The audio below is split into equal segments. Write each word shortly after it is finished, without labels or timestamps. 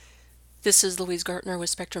This is Louise Gartner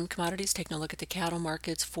with Spectrum Commodities taking a look at the cattle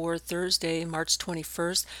markets for Thursday, March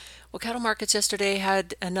 21st. Well, cattle markets yesterday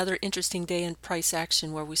had another interesting day in price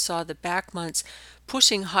action where we saw the back months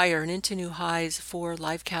pushing higher and into new highs for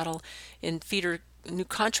live cattle in feeder, new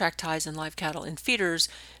contract highs in live cattle in feeders,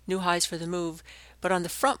 new highs for the move. But on the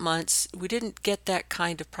front months, we didn't get that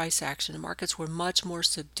kind of price action. The markets were much more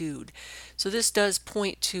subdued. So this does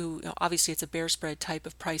point to, obviously it's a bear spread type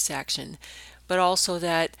of price action, but also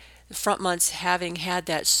that the front months, having had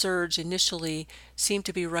that surge initially, seem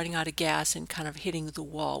to be running out of gas and kind of hitting the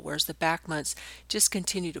wall, whereas the back months just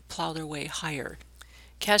continue to plow their way higher.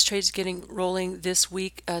 Cash trades getting rolling this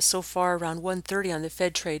week so far around 130 on the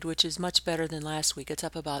Fed trade, which is much better than last week. It's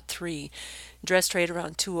up about 3. Dress trade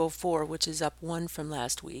around 204, which is up 1 from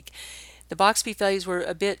last week. The box beef values were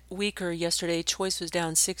a bit weaker yesterday. Choice was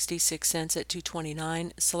down 66 cents at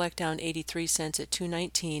 229, Select down 83 cents at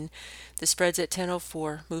 219. The spread's at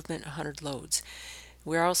 1004, movement 100 loads.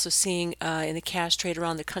 We're also seeing in the cash trade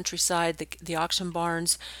around the countryside, the auction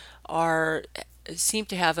barns are seem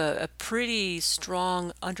to have a pretty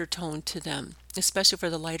strong undertone to them, especially for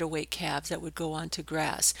the lighter weight calves that would go onto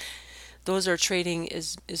grass. Those are trading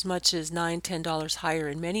as much as $9, $10 higher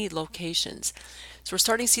in many locations. So we're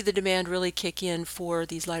starting to see the demand really kick in for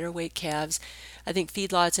these lighter weight calves. I think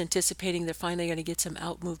feedlots anticipating they're finally going to get some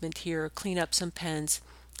out movement here, clean up some pens,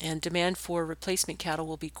 and demand for replacement cattle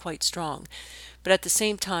will be quite strong. But at the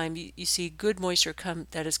same time, you see good moisture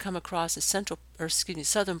that has come across the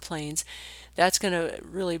southern plains. That's going to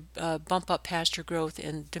really bump up pasture growth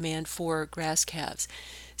and demand for grass calves.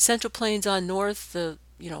 Central plains on north, the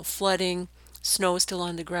flooding, snow still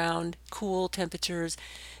on the ground, cool temperatures.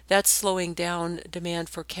 That's slowing down demand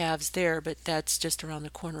for calves there, but that's just around the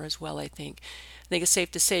corner as well, I think. I think it's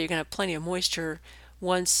safe to say you're going to have plenty of moisture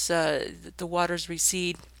once the waters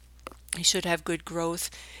recede. You should have good growth,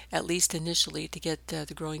 at least initially, to get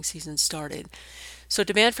the growing season started. So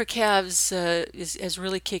demand for calves has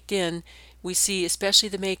really kicked in. We see, especially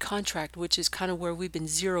the May contract, which is kind of where we've been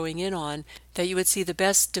zeroing in on, that you would see the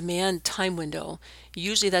best demand time window.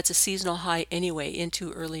 Usually that's a seasonal high anyway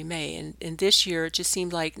into early May. And this year it just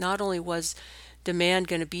seemed like not only was demand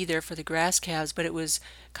going to be there for the grass calves, but it was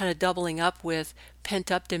kind of doubling up with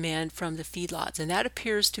pent up demand from the feedlots. And that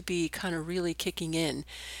appears to be kind of really kicking in.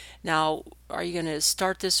 Now, are you going to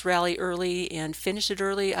start this rally early and finish it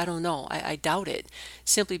early? I don't know. I doubt it,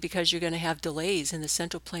 simply because you're going to have delays in the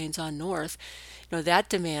Central Plains on north. That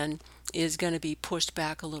demand is going to be pushed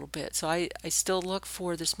back a little bit. So I still look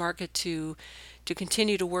for this market to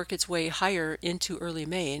continue to work its way higher into early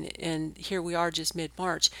May. And here we are just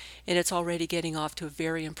mid-March, and it's already getting off to a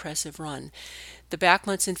very impressive run. The back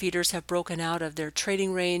months and feeders have broken out of their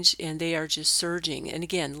trading range, and they are just surging, and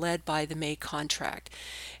again, led by the May contract.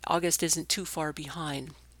 August isn't too far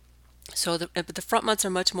behind. So but the front months are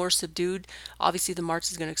much more subdued. Obviously, the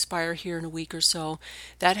March is going to expire here in a week or so.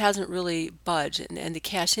 That hasn't really budged, and the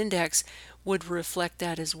cash index would reflect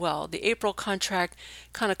that as well. The April contract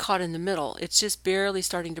kind of caught in the middle. It's just barely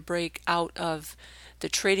starting to break out of the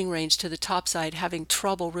trading range to the top side, having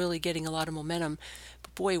trouble really getting a lot of momentum.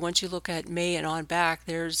 But boy, once you look at May and on back,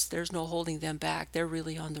 there's no holding them back. They're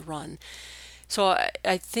really on the run. So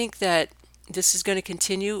I think that this is going to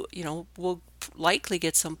continue. We'll likely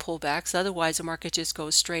get some pullbacks. Otherwise, the market just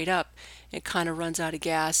goes straight up. It kind of runs out of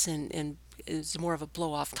gas and is more of a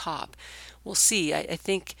blow off top. We'll see. I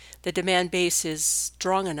think the demand base is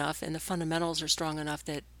strong enough and the fundamentals are strong enough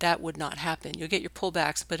that that would not happen. You'll get your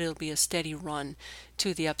pullbacks, but it'll be a steady run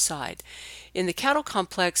to the upside. In the cattle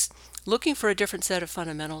complex, looking for a different set of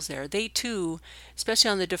fundamentals there. They too, especially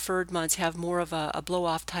on the deferred months, have more of a blow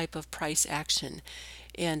off type of price action.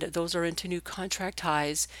 And those are into new contract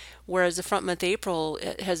highs, whereas the front month April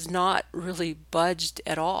has not really budged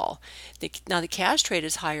at all. Now the cash trade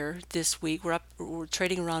is higher this week. We're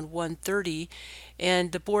trading around 130,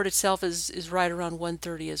 and the board itself is right around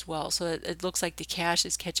 130 as well. So it looks like the cash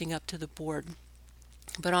is catching up to the board.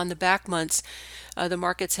 But on the back months, the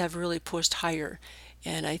markets have really pushed higher.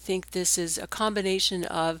 And I think this is a combination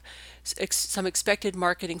of some expected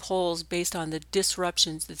marketing holes based on the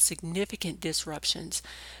disruptions, the significant disruptions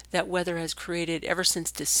that weather has created ever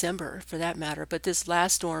since December, for that matter. But this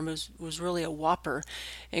last storm was really a whopper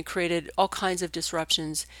and created all kinds of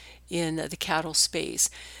disruptions in the cattle space.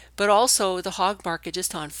 But also the hog market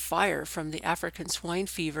just on fire from the African swine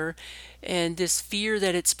fever and this fear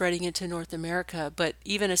that it's spreading into North America. But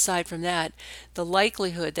even aside from that, the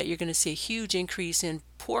likelihood that you're going to see a huge increase in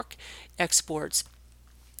pork exports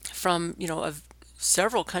from, of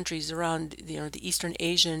several countries around, the Eastern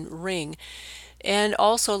Asian ring, and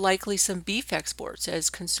also likely some beef exports as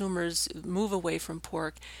consumers move away from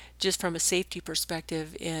pork just from a safety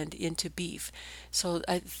perspective and into beef. So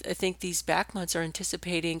I think these back months are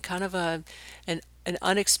anticipating kind of an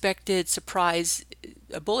unexpected surprise,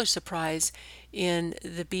 a bullish surprise in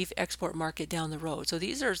the beef export market down the road. So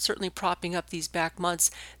these are certainly propping up these back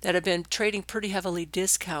months that have been trading pretty heavily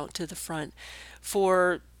discount to the front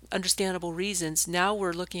for understandable reasons. Now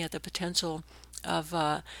we're looking at the potential of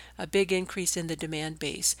a big increase in the demand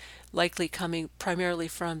base, likely coming primarily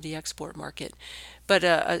from the export market. But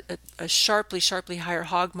a sharply higher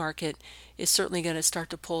hog market is certainly going to start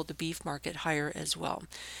to pull the beef market higher as well.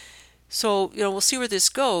 So, we'll see where this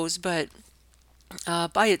goes, but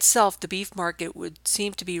by itself, the beef market would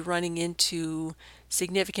seem to be running into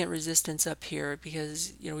significant resistance up here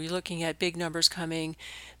because you're looking at big numbers coming.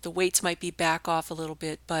 The weights might be back off a little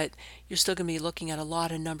bit, but you're still going to be looking at a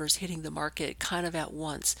lot of numbers hitting the market kind of at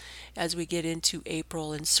once as we get into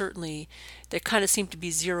April, and certainly they kind of seem to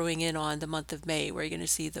be zeroing in on the month of May, where you're going to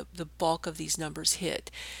see the bulk of these numbers hit.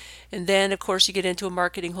 And then, of course, you get into a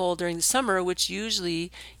marketing hole during the summer, which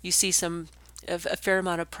usually you see a fair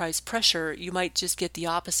amount of price pressure. You might just get the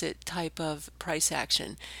opposite type of price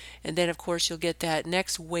action. And then, of course, you'll get that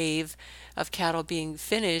next wave of cattle being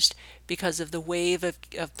finished because of the wave of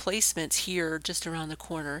placements here just around the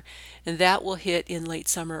corner. And that will hit in late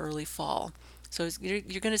summer, early fall. So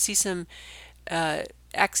you're going to see some uh,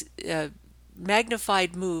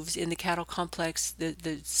 magnified moves in the cattle complex. The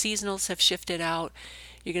seasonals have shifted out.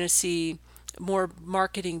 You're going to see more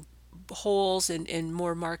marketing holes and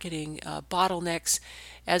more marketing bottlenecks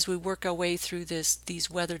as we work our way through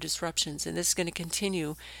these weather disruptions, and this is going to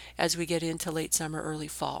continue as we get into late summer, early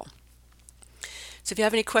fall. So if you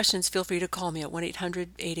have any questions, feel free to call me at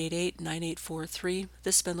 1-800-888-9843.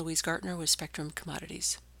 This has been Louise Gartner with Spectrum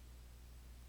Commodities.